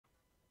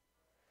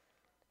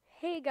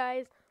Hey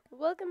guys,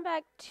 welcome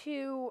back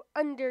to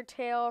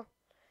Undertale.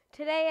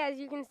 Today, as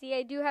you can see,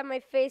 I do have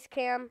my face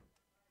cam.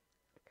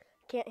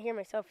 Can't hear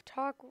myself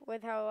talk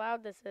with how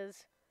loud this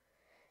is.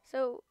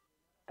 So,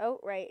 oh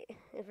right,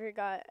 I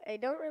forgot. I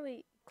don't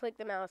really click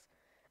the mouse.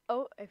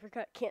 Oh, I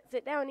forgot, can't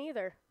sit down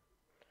either.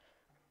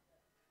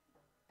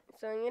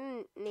 So I'm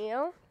gonna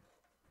kneel.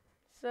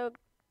 So,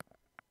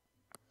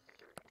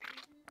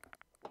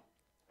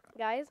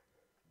 guys,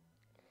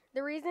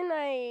 the reason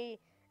I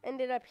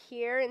ended up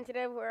here instead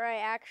of where I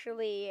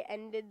actually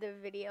ended the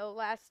video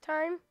last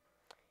time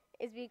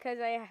is because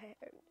I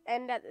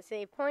end at the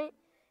save point.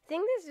 I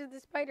think this is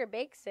the spider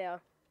bake sale.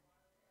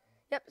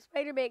 Yep,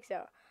 spider bake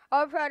sale.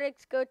 All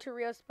products go to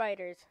real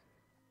spiders.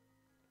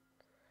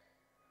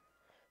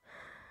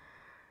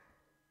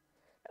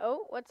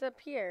 Oh, what's up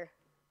here?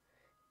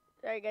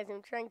 Sorry guys,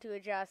 I'm trying to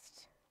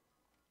adjust.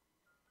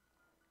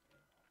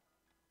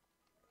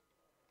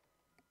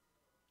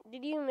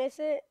 Did you miss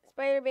it?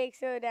 Spider bake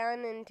sale down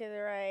and to the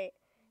right.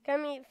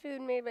 Come eat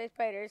food made by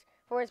spiders,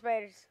 for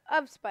spiders,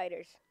 of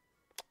spiders.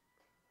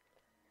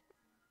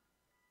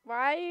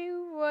 Why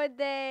would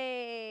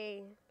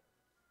they?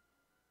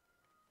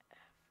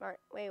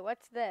 Wait,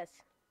 what's this?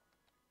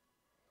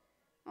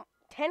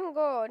 10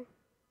 gold?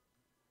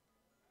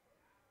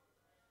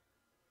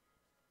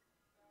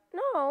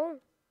 No.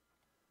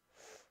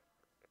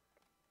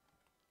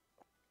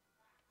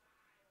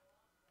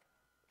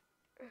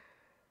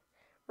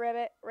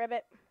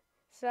 Ribbit,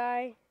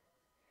 sigh.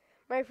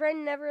 My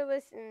friend never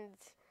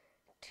listens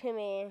to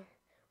me.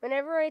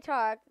 Whenever I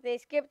talk, they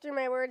skip through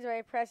my words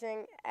by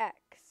pressing X.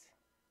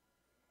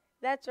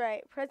 That's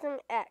right, pressing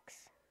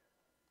X.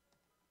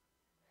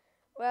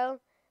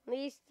 Well, at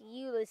least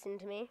you listen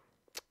to me.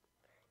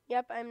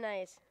 Yep, I'm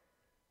nice.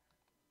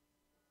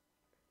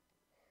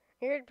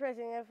 I heard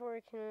pressing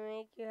F4 can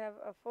make you have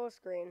a full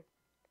screen.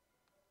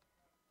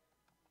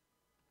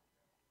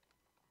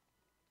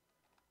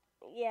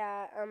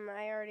 Yeah,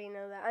 I already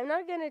know that. I'm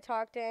not gonna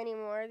talk to any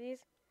more of these.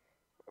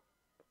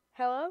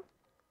 Hello?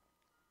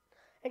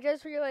 I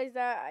just realized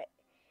that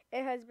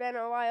it has been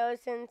a while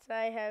since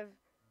I have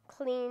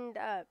cleaned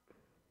up.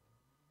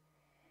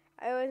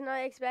 I was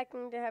not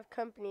expecting to have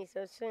company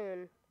so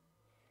soon.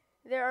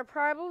 There are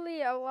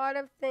probably a lot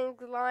of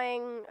things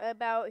lying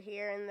about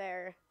here and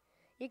there.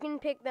 You can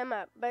pick them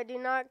up, but do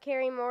not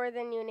carry more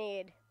than you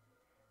need.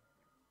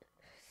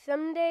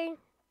 Someday,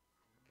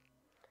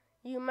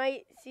 you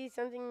might see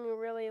something you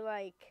really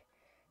like.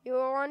 You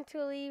will want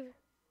to leave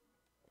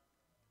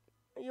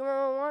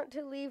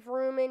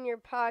room in your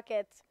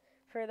pockets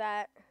for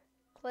that.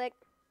 Click.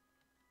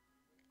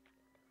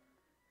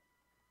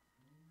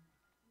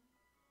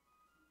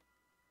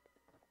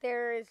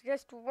 There is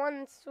just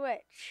one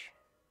switch.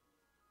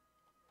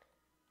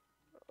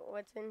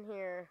 What's in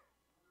here?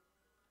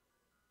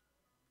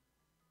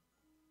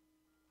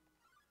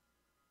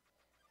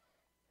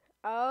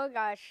 Oh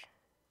gosh.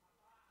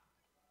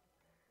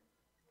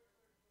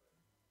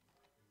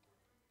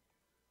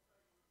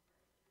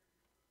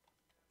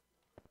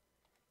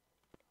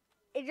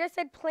 It just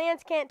said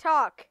plants can't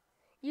talk.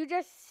 You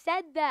just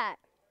said that.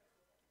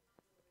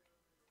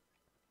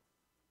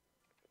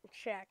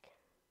 Check.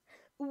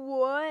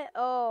 What?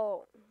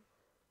 Oh.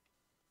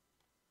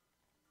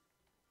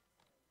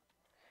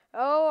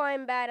 Oh,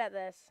 I'm bad at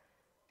this.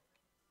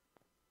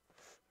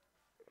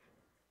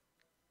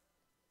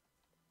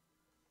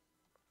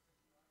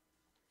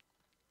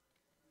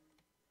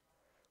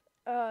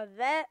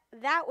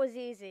 That was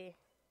easy.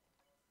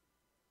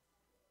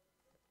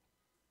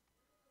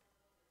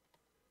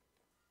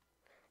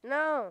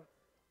 No.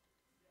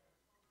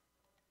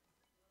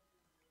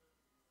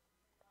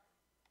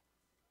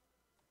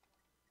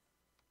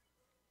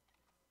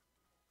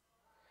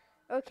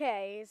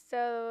 Okay,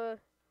 so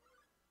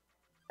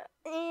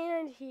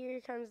and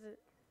here comes the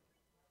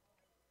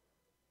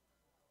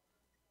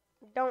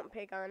don't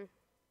pick on.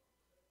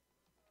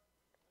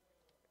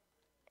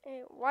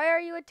 Hey, why are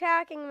you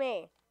attacking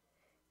me?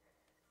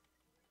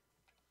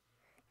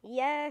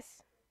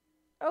 Yes.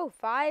 Oh,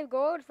 5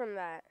 gold from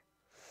that.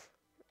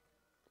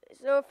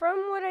 So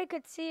from what I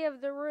could see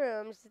of the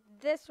rooms,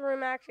 this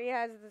room actually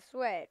has the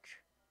switch.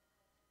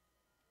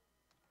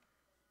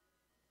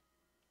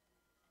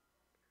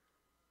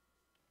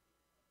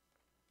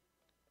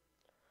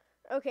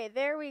 Okay,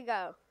 there we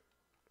go.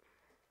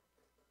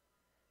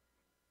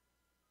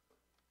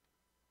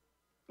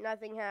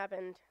 Nothing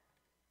happened.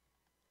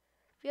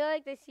 Feel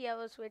like this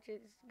yellow switch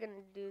is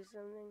gonna do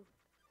something.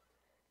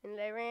 And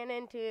I ran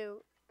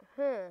into,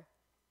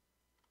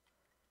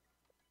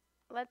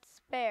 let's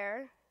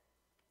spare.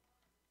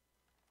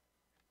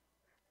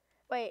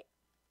 Wait,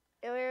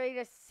 it literally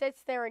just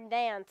sits there and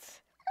dance.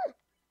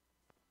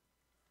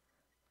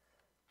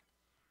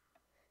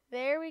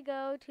 There we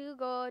go, 2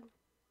 gold.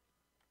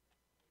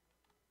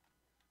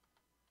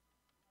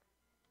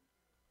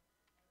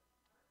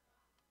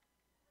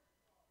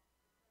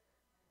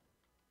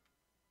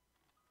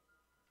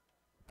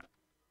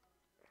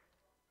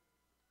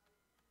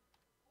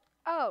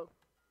 Oh,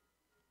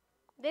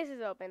 this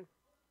is open.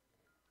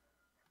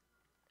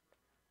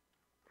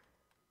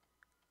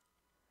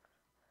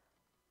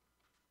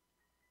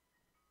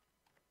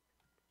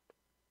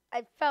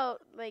 I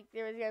felt like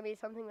there was gonna be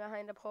something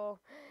behind the pole.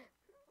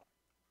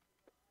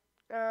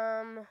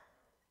 Um,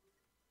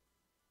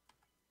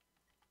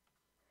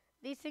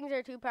 these things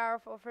are too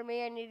powerful for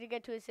me. I need to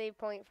get to a save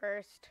point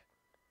first.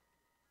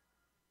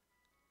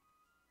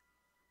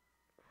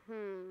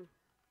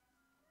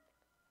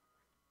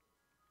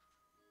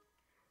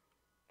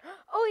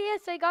 Oh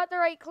yes, I got the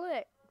right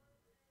click.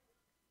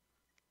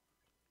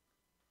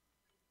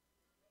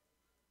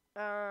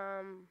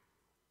 Um.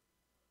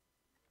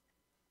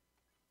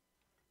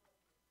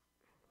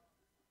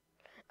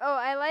 Oh,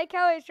 I like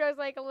how it shows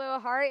like a little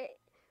heart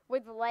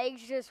with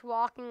legs just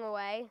walking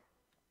away.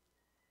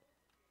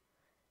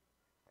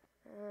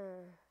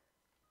 Uh.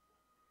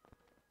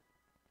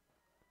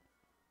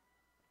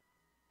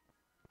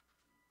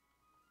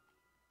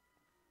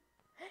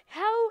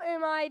 How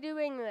am I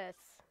doing this?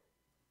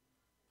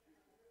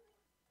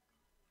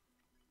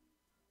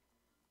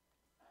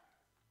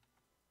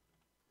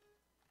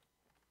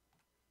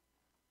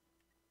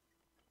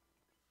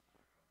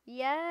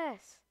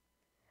 Yes.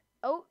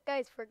 Oh,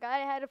 guys, forgot I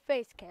had a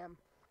face cam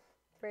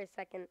for a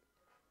second.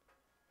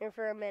 Or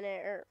for a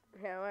minute, or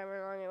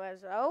however long it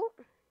was. Oh.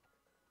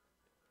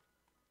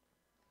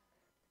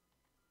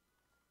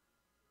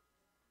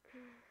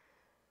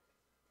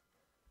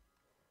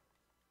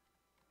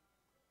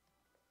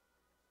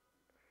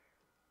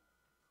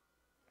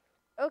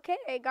 Okay,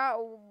 I got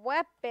a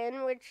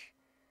weapon, which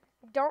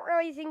don't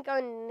really think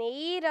I'll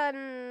need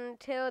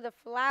until the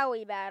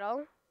Flowey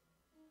battle.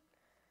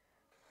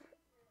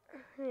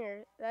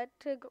 Here, that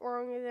took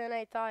longer than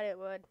I thought it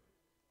would.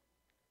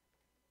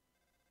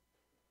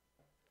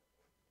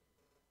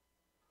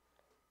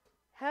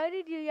 How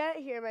did you get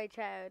here, my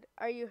child?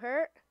 Are you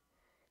hurt?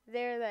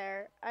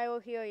 There. I will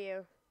heal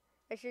you.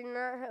 I should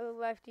not have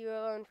left you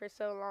alone for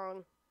so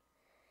long.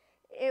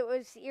 It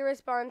was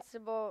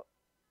irresponsible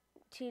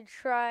to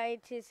try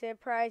to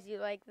surprise you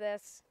like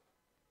this.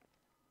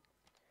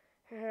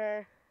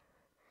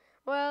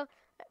 Well,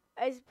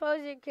 I suppose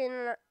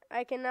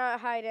I cannot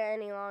hide it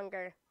any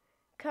longer.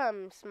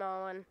 Come,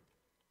 small one.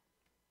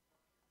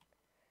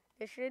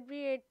 There should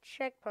be a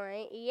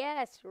checkpoint.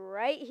 Yes,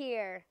 right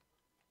here.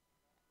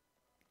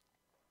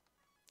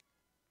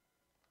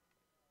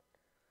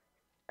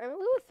 I'm a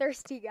little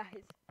thirsty, guys.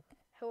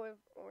 I have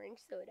orange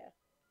soda.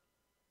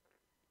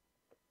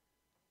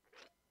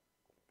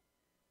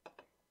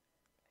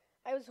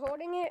 I was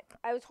holding it.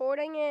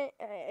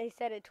 I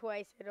said it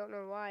twice. I don't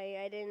know why.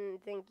 I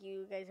didn't think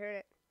you guys heard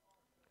it.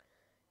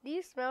 Do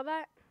you smell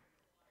that?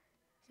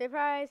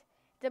 Surprise!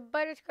 It's a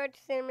butterscotch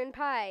cinnamon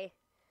pie.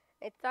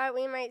 I thought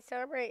we might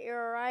celebrate your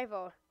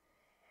arrival.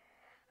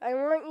 I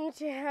want you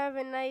to have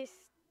a nice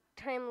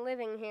time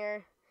living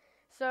here,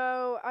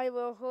 so I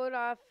will hold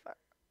off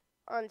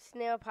on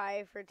snail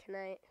pie for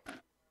tonight.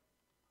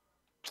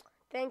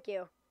 Thank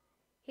you.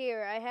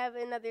 Here, I have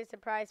another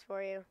surprise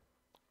for you.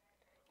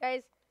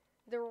 Guys,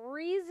 the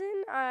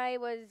reason I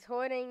was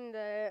holding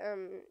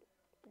the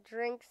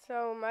drink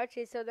so much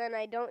is so then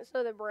I don't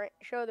show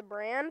the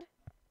brand.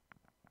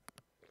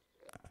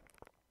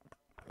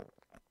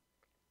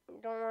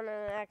 Don't want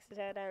to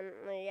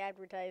accidentally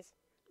advertise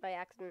by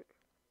accident.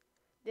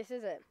 This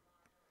is it.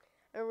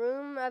 A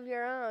room of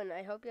your own.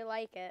 I hope you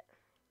like it.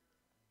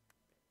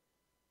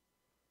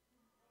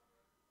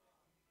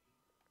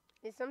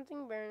 Is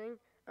something burning?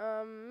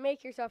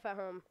 Make yourself at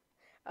home.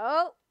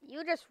 Oh,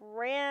 you just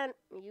ran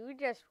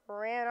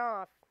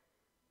off.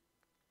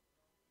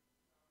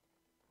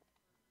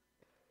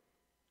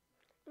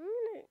 I'm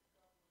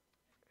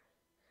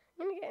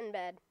gonna get in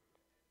bed.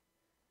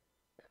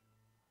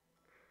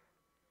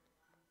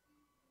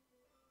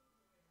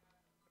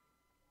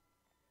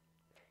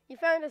 You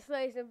found a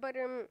slice of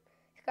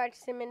butterscotch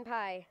cinnamon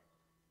pie.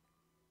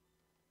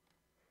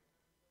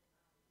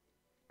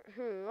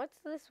 What's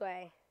this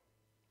way?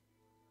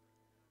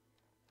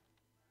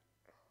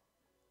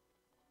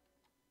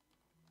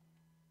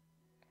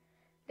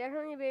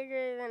 Definitely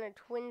bigger than a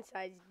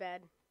twin-sized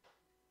bed.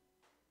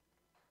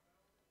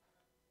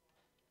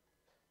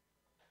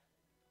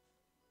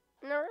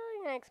 I'm not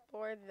really gonna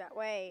explore that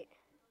way.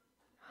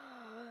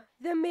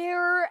 The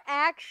mirror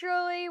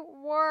actually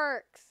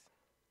works.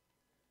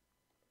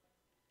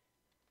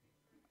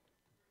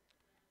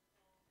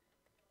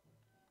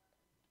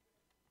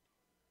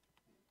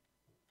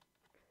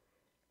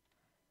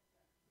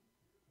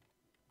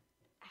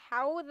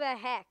 How the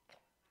heck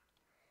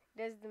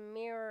does the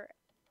mirror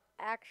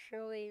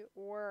actually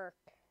work?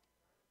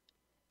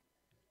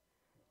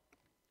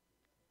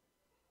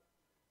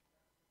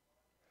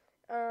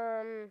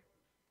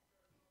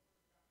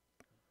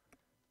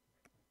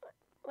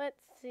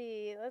 Let's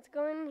see. Let's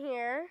go in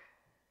here.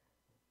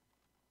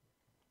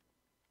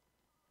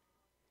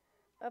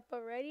 Up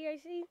already, I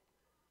see.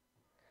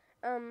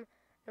 I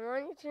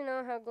want you to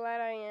know how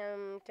glad I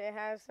am to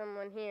have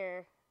someone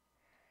here.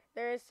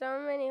 There are so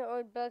many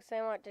old books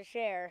I want to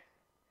share.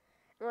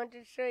 I want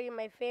to show you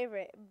my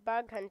favorite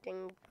bug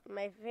hunting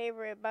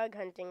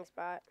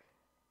spot.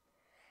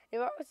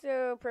 I've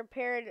also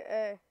prepared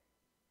a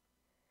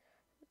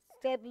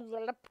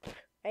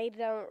I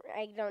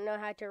don't know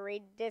how to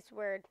read this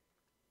word.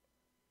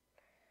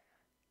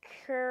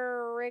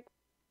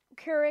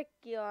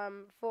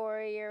 curriculum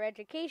for your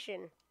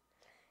education.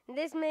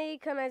 This may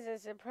come as a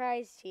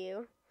surprise to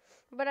you,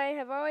 but I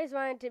have always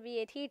wanted to be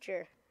a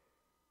teacher.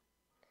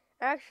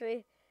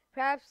 Actually,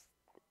 perhaps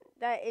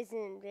that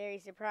isn't very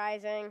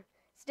surprising.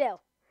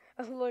 Still,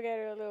 look at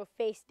her little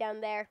face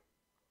down there.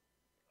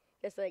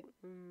 Just like,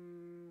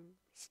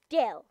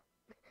 still.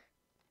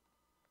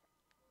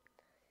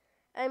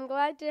 I'm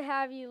glad to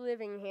have you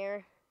living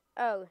here.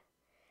 Oh,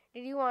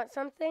 did you want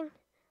something?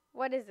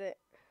 What is it?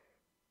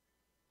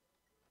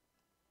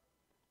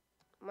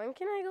 When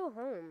can I go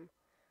home?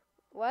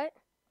 What?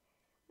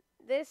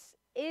 This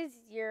is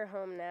your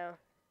home now.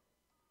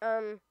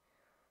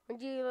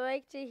 Would you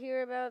like to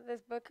hear about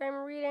this book I'm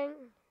reading?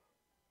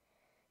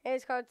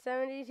 It's called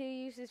 72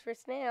 Uses for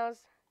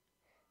Snails.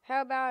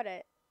 How about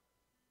it?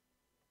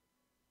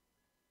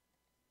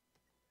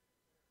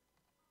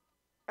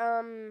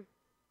 How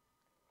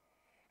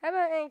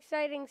about an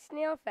exciting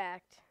snail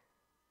fact?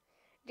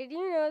 Did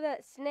you know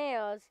that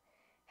snails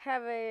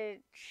have a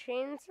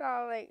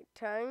chainsaw-like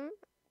tongue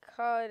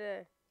called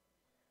a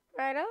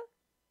rattle?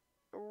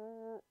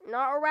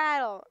 Not a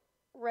rattle,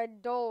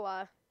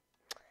 radola.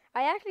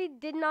 I actually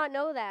did not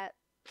know that.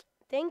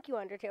 Thank you,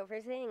 Undertale, for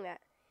saying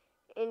that.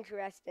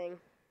 Interesting.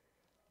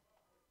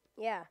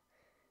 Yeah.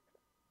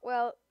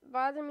 Well,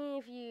 bother me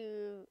if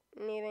you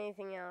need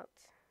anything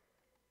else.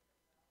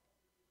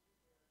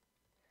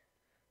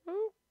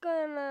 I'm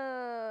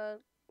gonna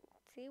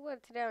see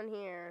what's down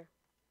here.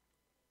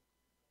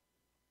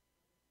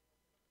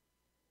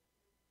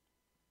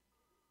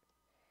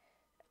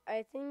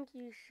 I think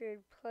you should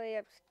play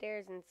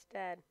upstairs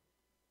instead.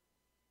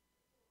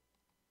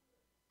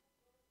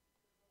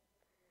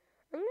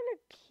 I'm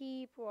gonna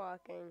keep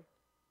walking.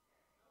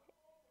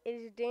 It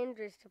is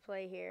dangerous to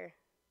play here.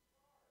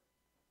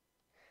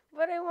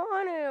 But I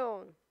want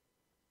to!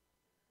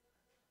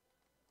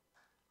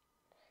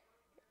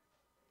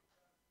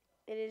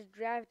 It is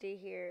drafty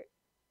here.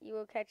 You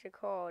will catch a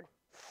cold.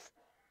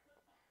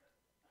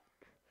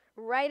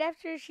 Right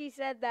after she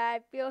said that, I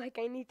feel like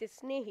I need to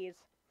sneeze.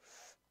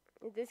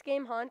 Is this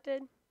game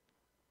haunted?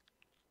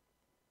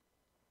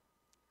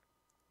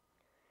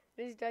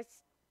 It is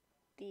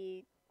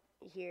dusty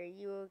here.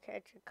 You will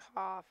catch a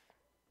cough.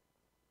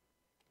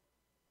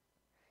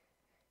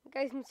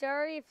 Guys, I'm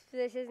sorry if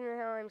this isn't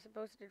how I'm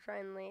supposed to try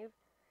and leave.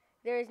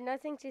 There is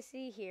nothing to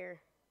see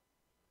here.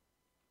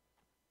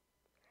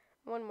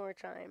 One more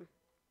time.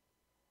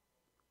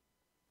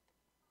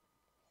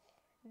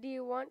 Do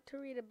you want to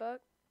read a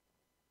book?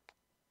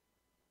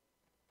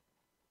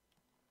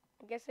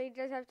 I guess I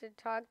just have to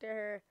talk to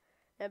her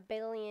a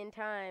billion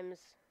times.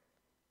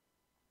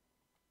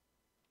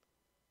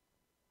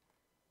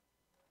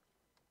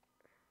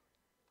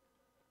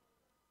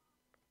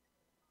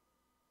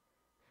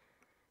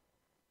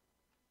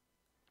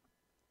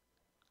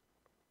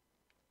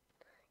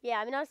 Yeah,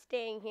 I'm not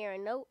staying here.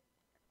 Nope.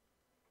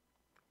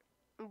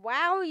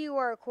 Wow, you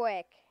were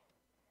quick.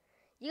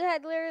 You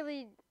had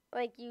literally,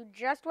 like, you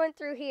just went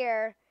through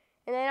here,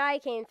 and then I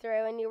came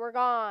through, and you were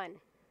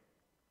gone.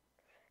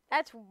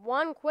 That's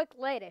one quick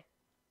lady.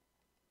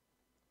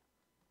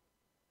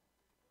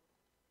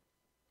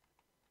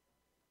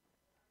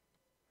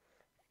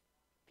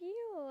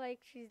 Feel like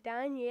she's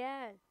done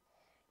yet.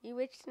 You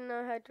wish to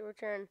know how to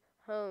return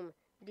home,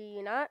 do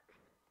you not?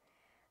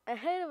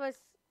 Ahead of us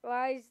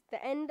lies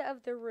the end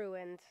of the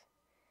ruins.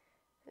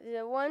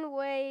 The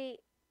one-way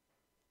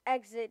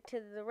exit to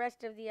the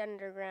rest of the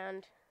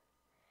underground.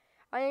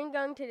 I am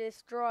going to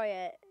destroy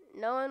it.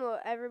 No one will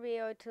ever be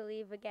able to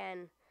leave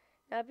again.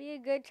 Now be a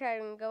good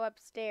child and go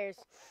upstairs.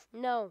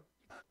 No,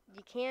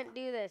 you can't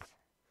do this.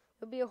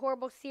 It'll be a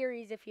horrible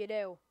series if you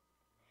do.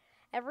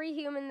 Every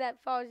human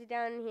that falls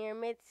down here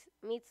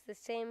meets the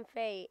same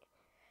fate.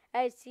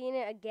 I've seen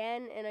it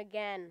again and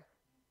again.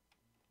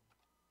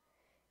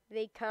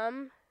 They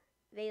come,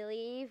 they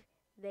leave,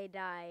 they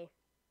die.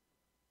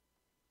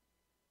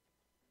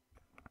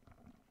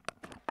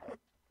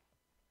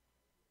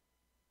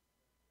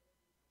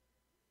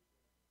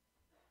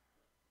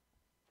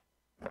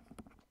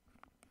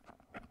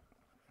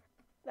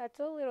 That's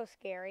a little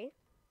scary.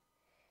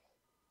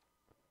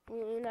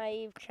 You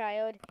naive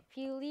child. If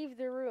you leave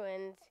the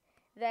ruins,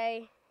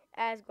 they,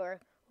 Asgore,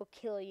 will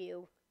kill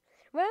you.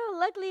 Well,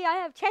 luckily I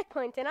have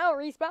checkpoints and I'll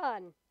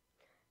respawn.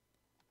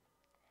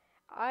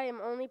 I am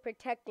only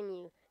protecting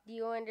you. Do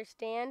you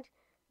understand?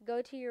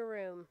 Go to your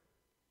room.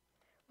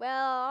 Well,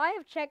 I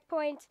have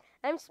checkpoints.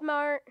 I'm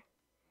smart.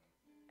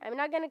 I'm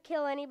not gonna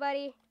kill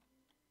anybody.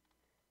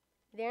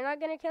 They're not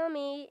gonna kill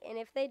me, and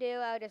if they do,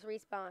 I'll just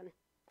respawn.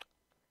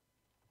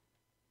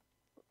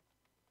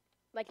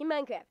 Like in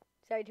Minecraft.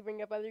 Sorry to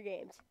bring up other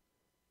games.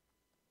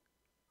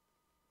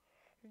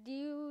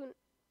 Do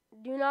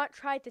not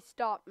try to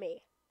stop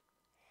me.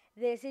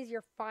 This is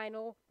your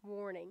final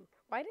warning.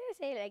 Why did I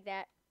say it like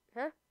that?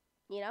 Huh?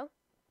 You know?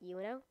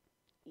 You know?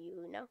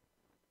 You know?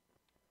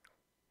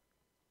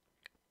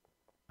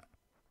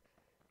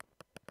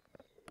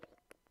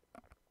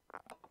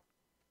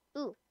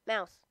 Ooh,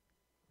 mouse.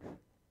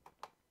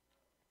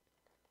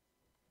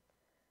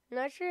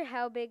 Not sure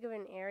how big of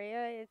an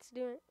area it's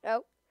doing.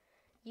 Oh,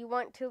 you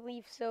want to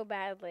leave so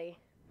badly.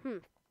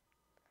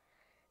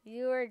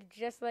 You are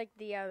just like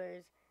the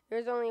others.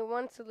 There's only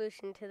one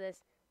solution to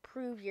this.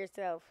 Prove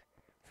yourself.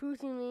 Prove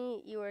to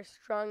me you are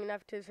strong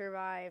enough to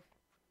survive.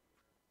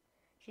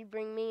 She'd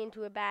bring me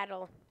into a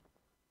battle.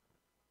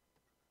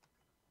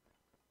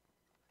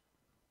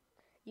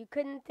 You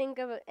couldn't think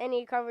of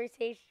any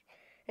conversation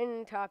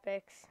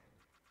topics.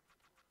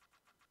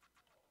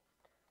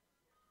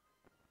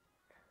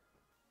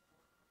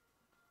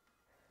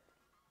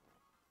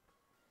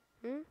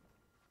 Hmm?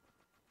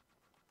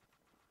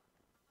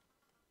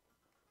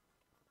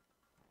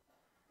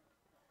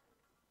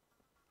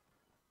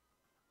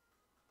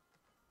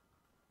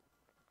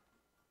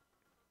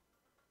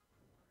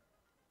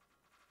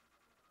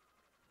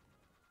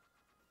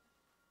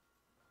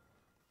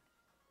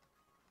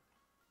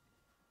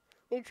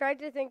 You tried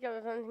to think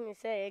of something to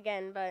say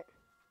again, but...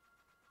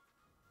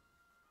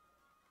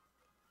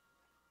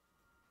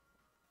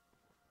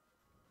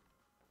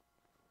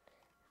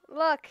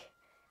 Look!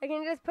 I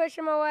can just push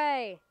him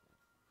away.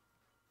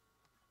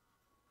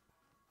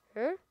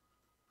 Huh?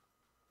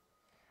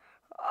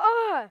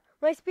 Ah!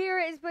 My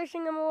spirit is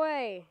pushing him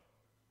away.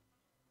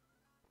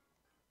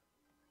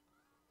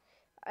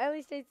 At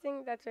least I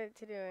think that's what it's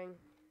doing.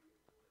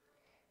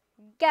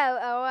 Go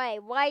away.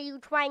 Why are you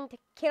trying to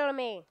kill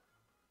me?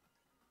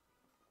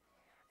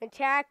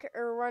 Attack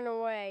or run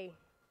away.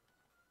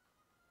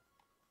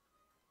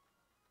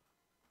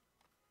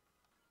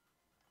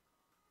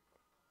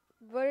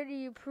 What are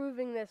you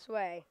proving this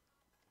way?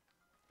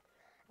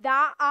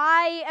 That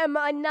I am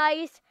a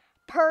nice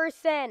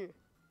person.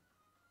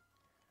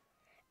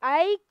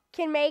 I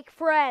can make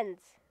friends.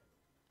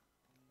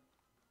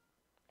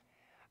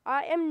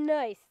 I am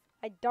nice.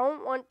 I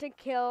don't want to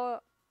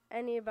kill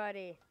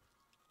anybody.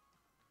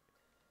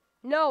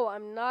 No,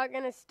 I'm not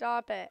going to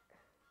stop it.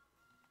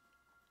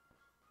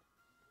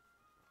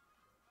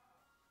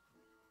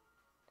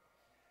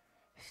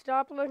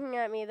 Stop looking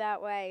at me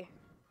that way.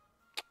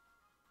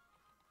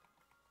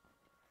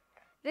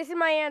 This is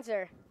my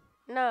answer.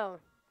 No.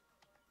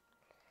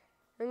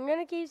 I'm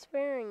going to keep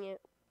sparing you.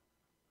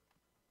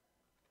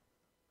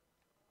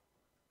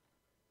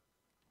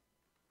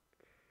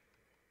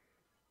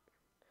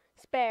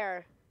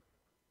 Spare.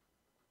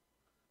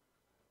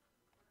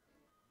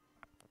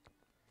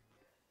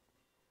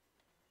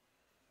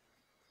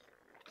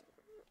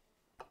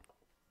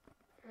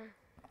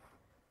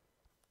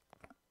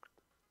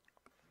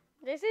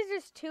 This is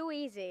just too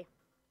easy.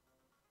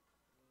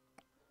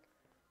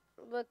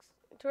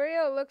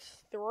 Toriel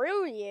looks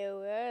through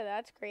you.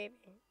 That's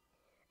creepy.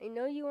 I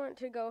know you want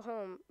to go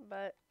home,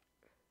 but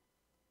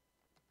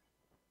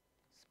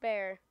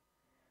spare.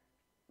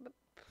 But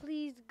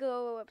please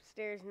go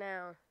upstairs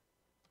now.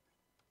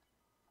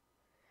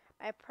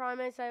 I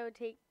promise I will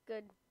take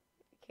good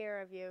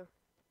care of you.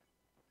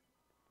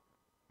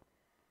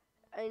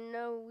 I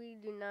know we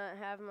do not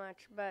have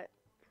much, but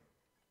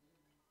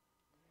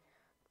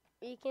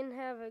we can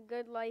have a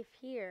good life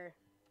here.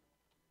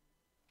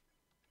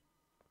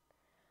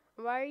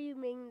 Why are you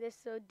making this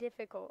so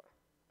difficult?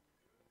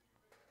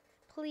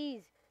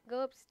 Please,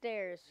 go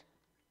upstairs.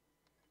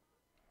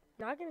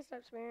 Not gonna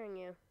stop sparing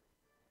you.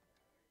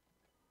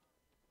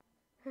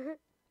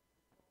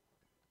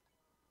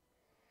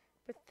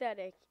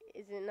 Pathetic,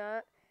 is it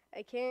not?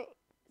 I can't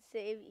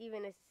save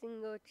even a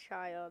single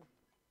child.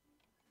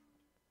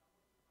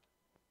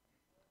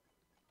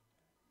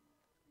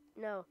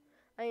 No,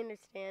 I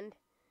understand.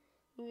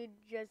 You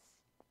would just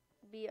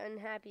be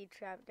unhappy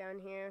trapped down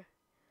here.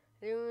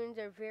 The ruins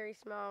are very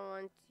small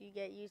once you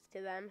get used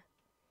to them.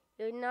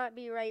 It would not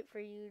be right for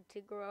you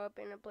to grow up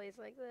in a place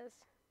like this.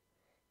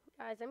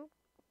 Guys,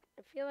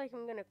 I feel like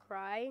I'm gonna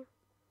cry.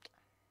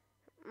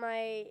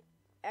 My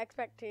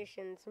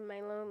expectations,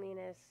 my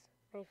loneliness,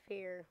 my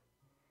fear.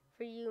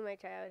 For you, my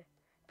child,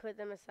 put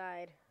them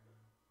aside.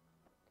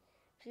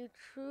 If you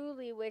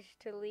truly wish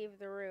to leave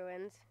the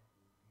ruins,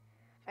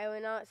 I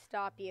will not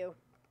stop you.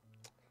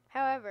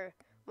 However,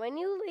 when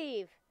you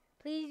leave,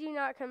 please do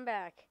not come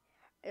back.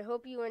 I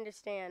hope you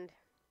understand.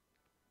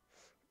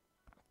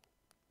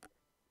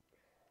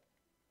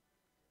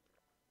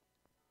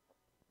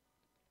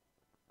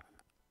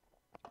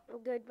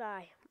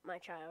 Goodbye, my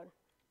child.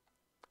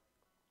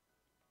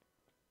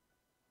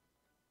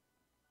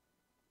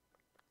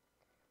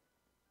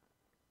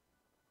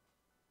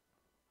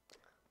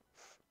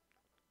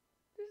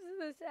 This is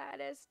the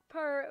saddest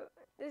part.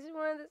 This is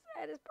one of the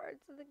saddest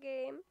parts of the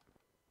game.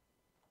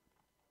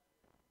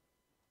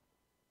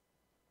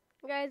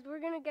 Guys, we're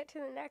gonna get to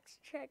the next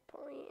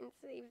checkpoint and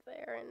save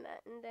there, and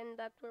then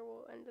that's where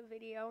we'll end the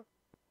video.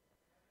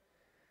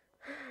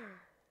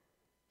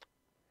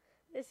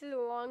 This is a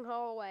long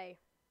hallway.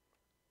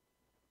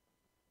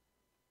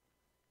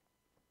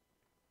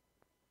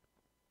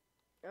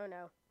 Oh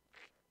no.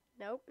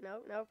 Nope,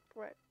 nope, nope.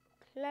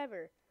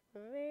 Clever.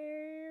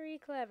 Very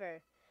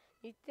clever.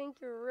 You think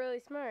you're really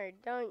smart,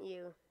 don't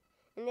you?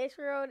 In this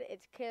world,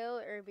 it's kill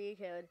or be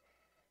killed.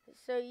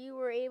 So you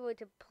were able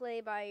to play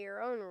by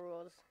your own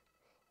rules.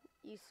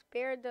 You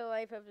spared the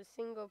life of a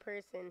single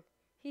person.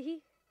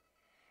 Hehe.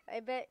 I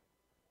bet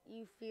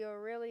you feel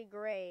really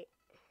great.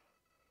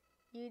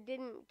 You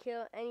didn't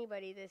kill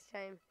anybody this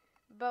time.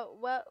 But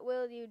what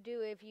will you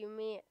do if you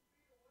meet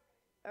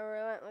a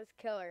relentless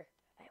killer?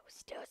 I will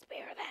still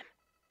spare them.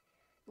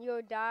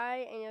 You'll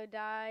die and you'll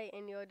die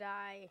and you'll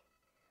die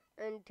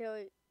until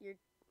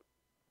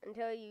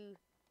you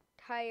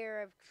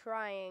tire of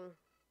trying.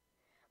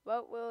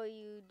 What will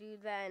you do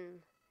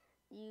then?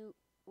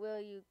 Will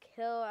you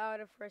kill out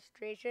of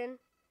frustration,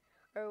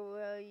 or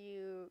will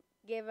you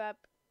give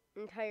up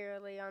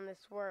entirely on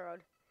this world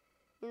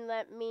and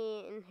let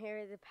me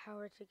inherit the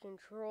power to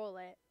control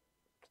it?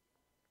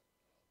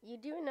 You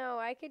do know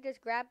I could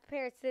just grab a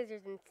pair of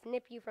scissors and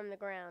snip you from the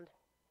ground.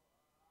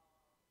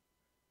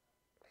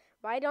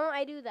 Why don't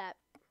I do that?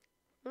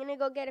 I'm gonna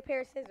go get a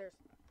pair of scissors.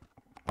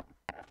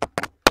 And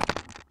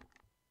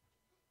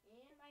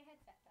my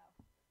headset fell.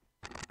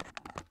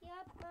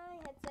 Yep, my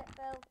headset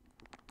fell.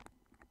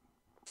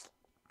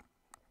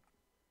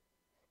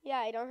 Yeah,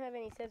 I don't have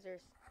any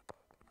scissors.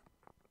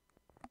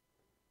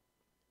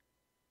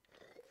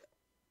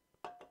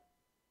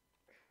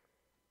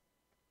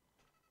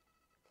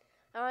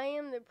 I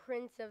am the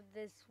prince of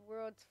this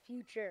world's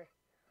future.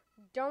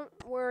 Don't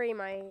worry,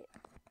 my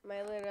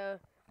little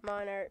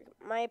monarch.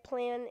 My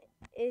plan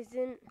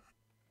isn't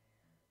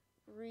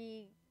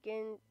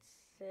Regencide?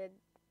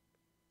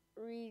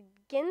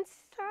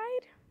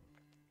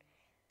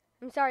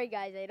 I'm sorry,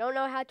 guys. I don't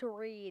know how to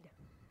read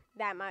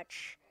that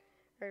much,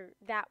 or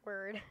that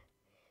word.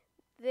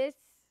 This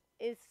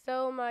is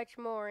so much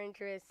more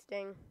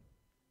interesting.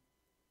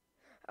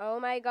 Oh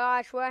my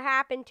gosh, what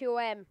happened to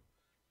him?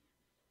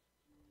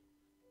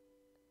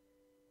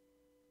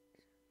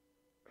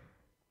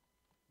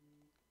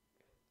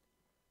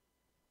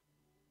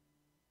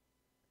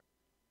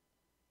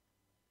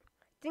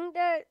 Think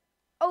that,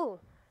 oh,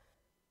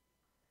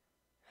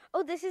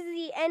 this is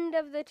the end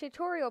of the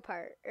tutorial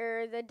part,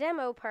 or the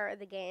demo part of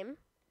the game.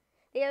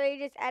 They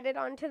just added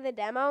on to the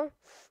demo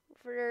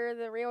for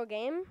the real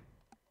game.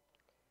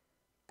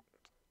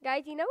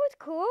 Guys, you know what's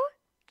cool?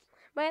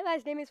 My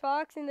last name is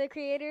Fox, and the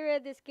creator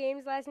of this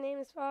game's last name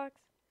is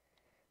Fox.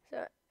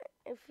 So,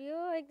 I feel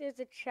like there's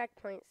a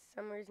checkpoint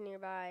somewhere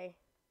nearby.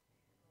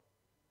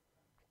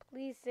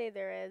 Please say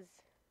there is.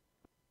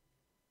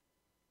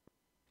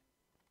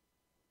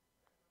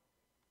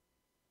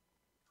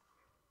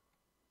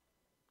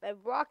 I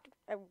walked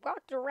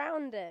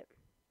around it.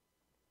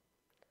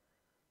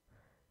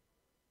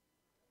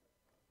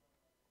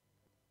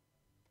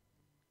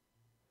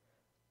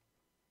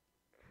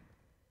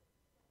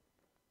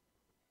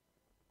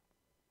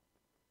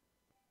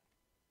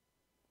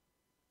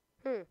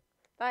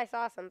 I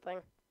saw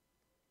something.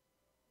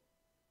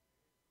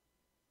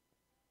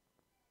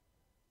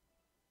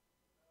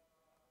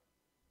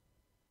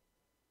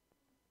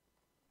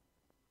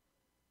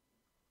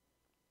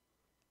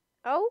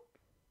 Oh?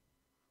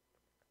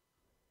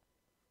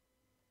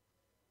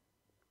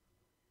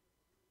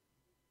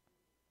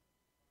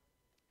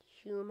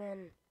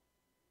 Human.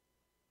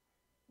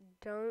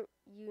 Don't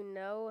you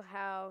know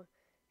how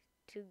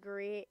to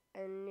greet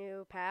a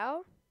new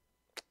pal?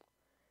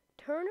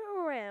 Turn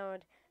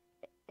around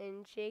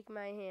and shake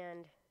my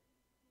hand.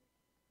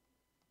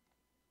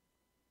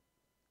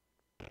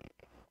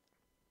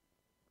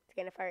 It's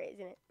gonna fart,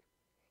 isn't it?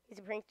 He's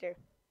a prankster.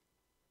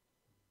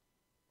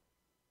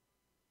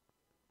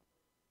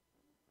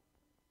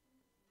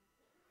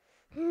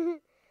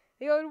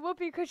 The old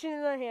whoopee cushion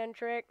in the hand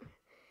trick.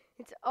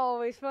 It's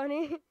always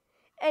funny.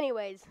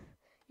 Anyways,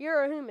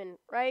 you're a human,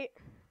 right?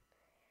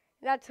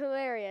 That's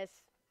hilarious.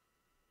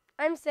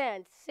 I'm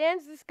Sans.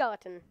 Sans the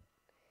skeleton.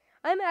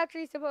 I'm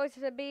actually supposed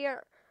to be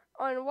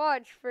on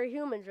watch for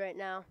humans right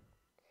now.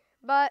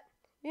 But,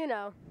 you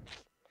know,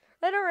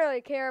 I don't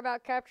really care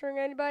about capturing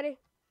anybody.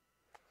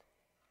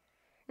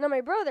 Now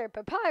my brother,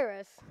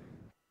 Papyrus,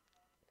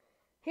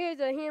 he's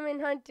a human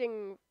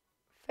hunting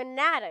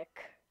fanatic.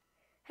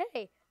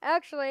 Hey,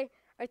 actually,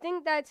 I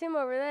think that's him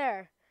over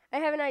there. I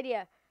have an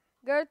idea.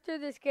 Go through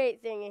this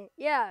gate thingy.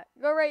 Yeah,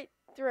 go right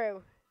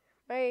through.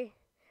 My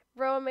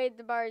bro made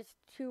the bars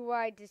too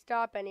wide to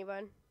stop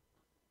anyone.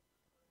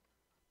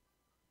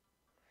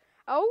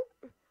 Oh,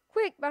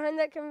 quick, behind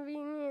that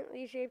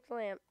conveniently shaped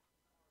lamp.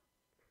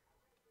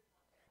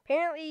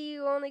 Apparently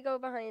you only go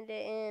behind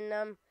it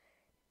in,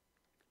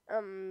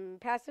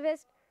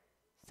 Pacifist.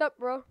 Sup,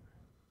 bro?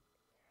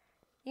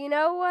 You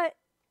know what?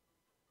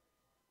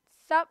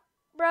 Sup,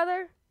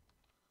 brother?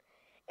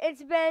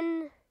 It's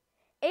been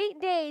 8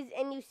 days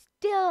and you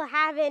still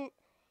haven't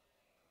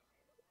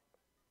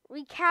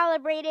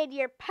recalibrated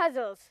your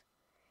puzzles.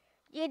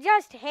 You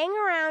just hang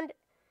around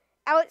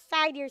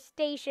outside your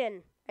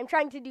station. I'm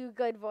trying to do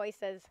good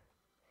voices.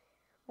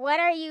 What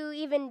are you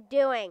even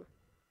doing?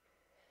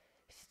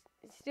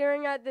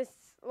 Staring at this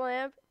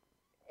lamp.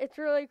 It's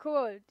really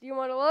cool. Do you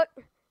want to look?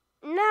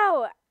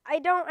 No, I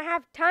don't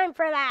have time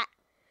for that.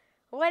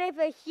 What if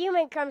a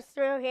human comes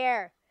through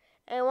here?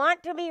 I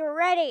want to be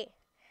ready.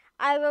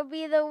 I will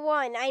be the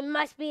one. I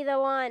must be the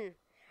one.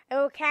 I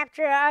will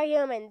capture a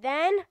human.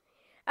 Then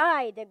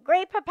I, the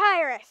great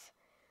Papyrus,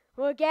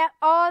 will get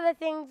all the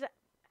things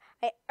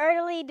I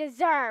earthly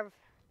deserve.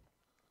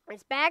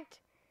 Respect,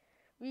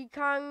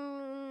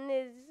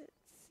 recognition.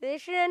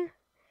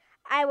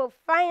 I will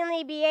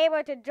finally be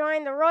able to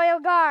join the royal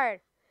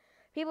guard.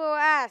 People will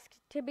ask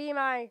to be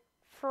my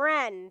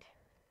friend.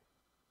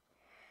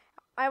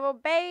 I will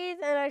bathe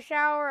in a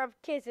shower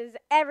of kisses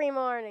every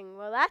morning.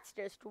 Well, that's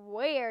just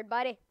weird,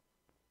 buddy.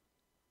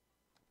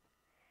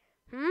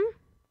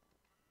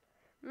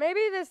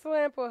 Maybe this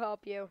lamp will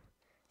help you.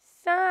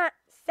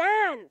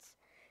 Sans,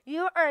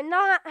 you are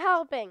not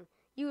helping,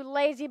 you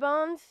lazy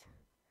bones.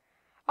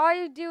 All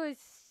you do is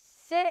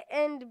sit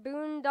and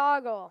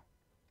boondoggle.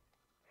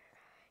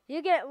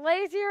 You get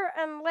lazier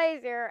and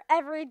lazier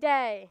every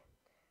day.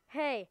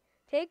 Hey,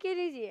 take it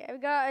easy.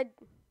 I've got a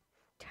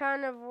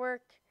ton of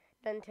work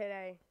done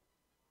today.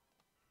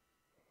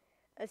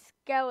 A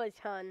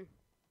skeleton.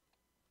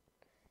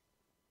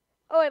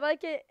 Oh, I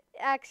like it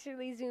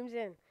actually zooms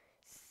in.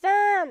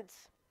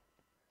 Sans!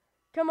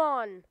 Come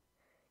on.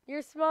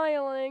 You're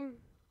smiling.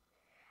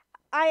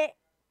 I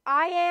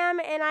am,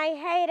 and I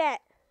hate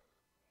it.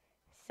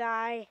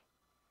 Sigh.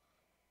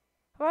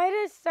 Why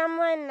does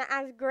someone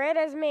as great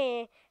as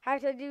me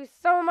have to do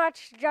so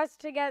much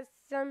just to get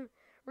some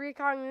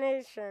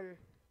recognition?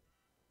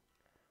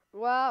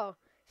 Wow,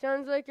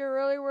 sounds like you're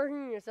really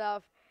working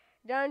yourself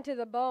down to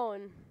the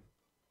bone.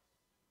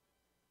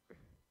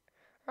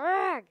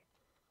 Rag!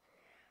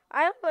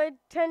 I'll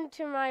attend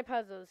to my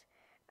puzzles.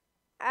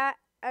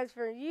 As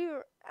for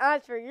your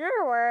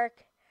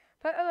work,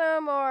 put a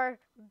little more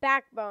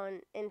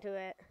backbone into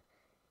it.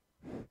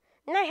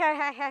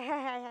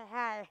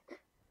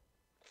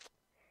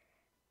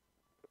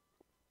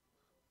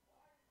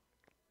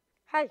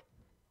 Hi.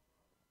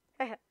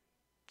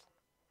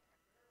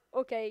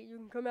 Okay, you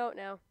can come out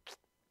now.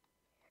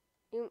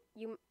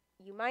 You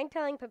mind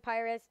telling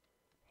Papyrus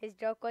his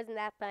joke wasn't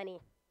that funny?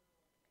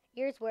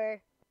 Yours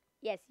were.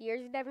 Yes,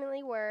 yours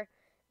definitely were,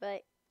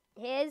 but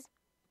his,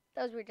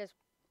 those were just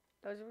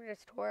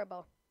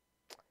horrible.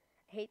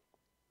 I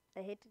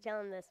hate to tell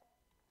him this.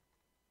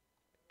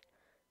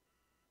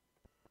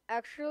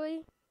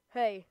 Actually,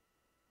 hey,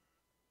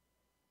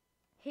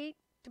 hate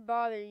to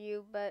bother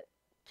you, but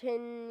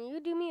can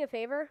you do me a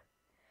favor?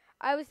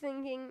 I was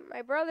thinking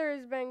my brother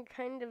has been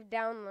kind of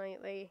down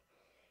lately.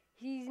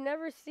 He's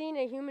never seen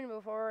a human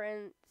before,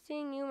 and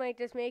seeing you might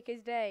just make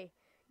his day.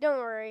 Don't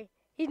worry,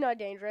 he's not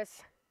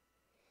dangerous.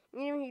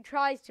 Even if he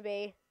tries to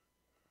be.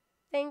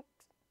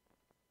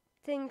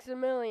 Thanks a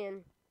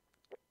million.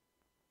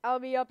 I'll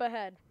be up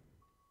ahead.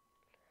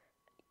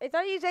 I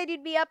thought you said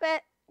you'd be up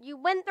at... You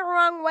went the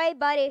wrong way,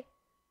 buddy.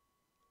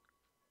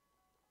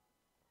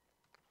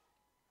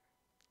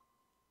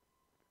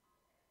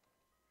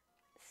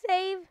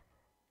 Save.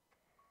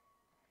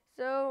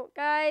 So,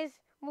 guys,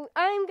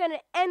 I'm going to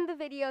end the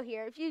video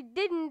here. If you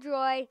did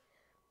enjoy,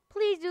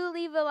 please do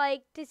leave a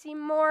like to see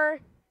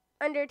more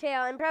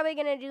Undertale. I'm probably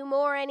going to do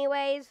more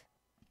anyways.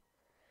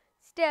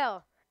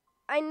 Still,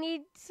 I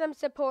need some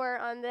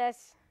support on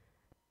this.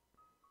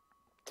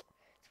 So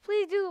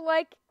please do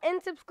like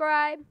and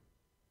subscribe.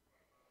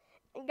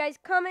 And guys,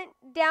 comment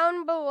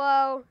down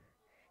below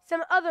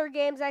some other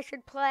games I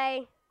should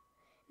play.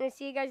 And I'll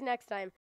see you guys next time.